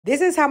This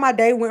is how my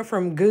day went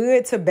from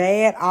good to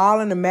bad,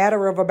 all in a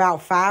matter of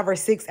about 5 or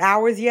 6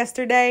 hours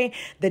yesterday.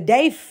 The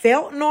day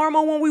felt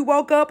normal when we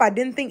woke up. I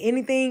didn't think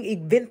anything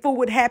eventful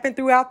would happen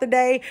throughout the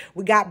day.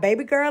 We got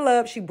baby girl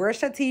up. She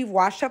brushed her teeth,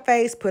 washed her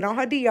face, put on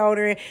her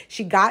deodorant.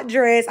 She got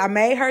dressed. I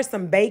made her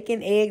some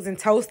bacon, eggs, and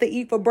toast to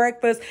eat for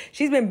breakfast.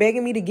 She's been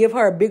begging me to give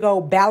her a big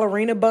old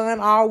ballerina bun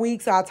all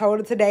week, so I told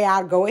her today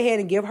I'd go ahead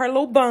and give her a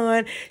little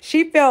bun.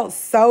 She felt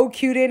so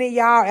cute in it,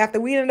 y'all. After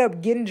we ended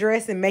up getting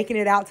dressed and making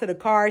it out to the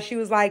car, she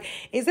was like,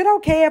 is it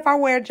okay if I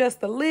wear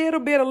just a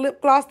little bit of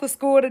lip gloss to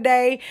school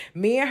today?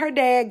 Me and her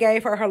dad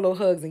gave her little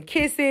hugs and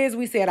kisses.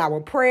 We said our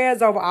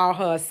prayers over all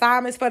her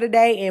assignments for the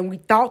day, and we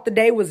thought the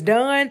day was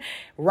done.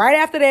 Right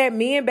after that,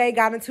 me and Bae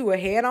got into a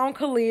head-on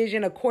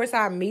collision. Of course,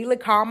 I immediately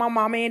called my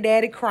mama and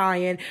daddy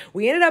crying.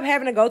 We ended up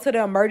having to go to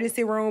the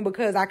emergency room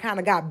because I kind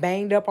of got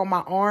banged up on my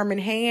arm and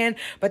hand,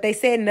 but they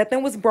said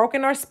nothing was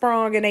broken or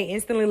sprung, and they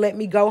instantly let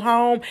me go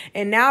home.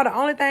 And now the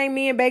only thing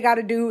me and Bae got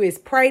to do is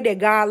pray that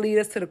God lead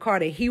us to the car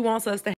that he wants us to